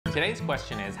Today's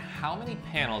question is, how many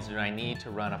panels do I need to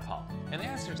run a pump? And the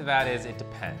answer to that is, it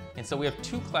depends. And so we have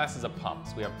two classes of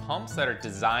pumps. We have pumps that are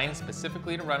designed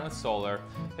specifically to run with solar,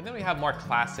 and then we have more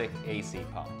classic AC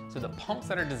pumps. So the pumps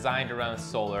that are designed to run with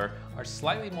solar are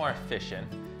slightly more efficient,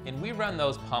 and we run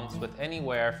those pumps with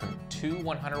anywhere from two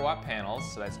 100-watt panels,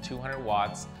 so that's 200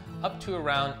 watts, up to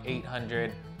around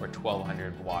 800 or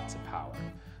 1200 watts of power.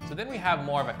 So then we have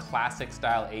more of a classic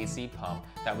style AC pump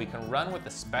that we can run with a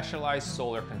specialized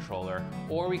solar controller,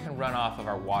 or we can run off of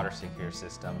our water secure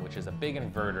system, which is a big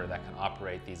inverter that can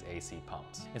operate these AC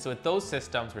pumps. And so with those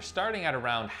systems, we're starting at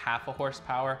around half a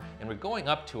horsepower, and we're going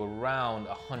up to around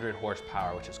 100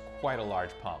 horsepower, which is quite a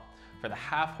large pump. For the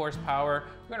half horsepower,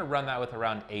 we're gonna run that with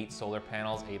around 8 solar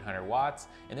panels, 800 watts.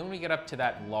 And then when we get up to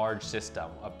that large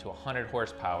system, up to 100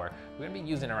 horsepower, we're gonna be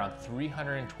using around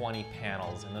 320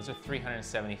 panels, and those are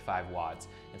 375 watts.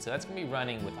 And so that's gonna be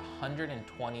running with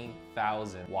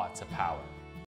 120,000 watts of power.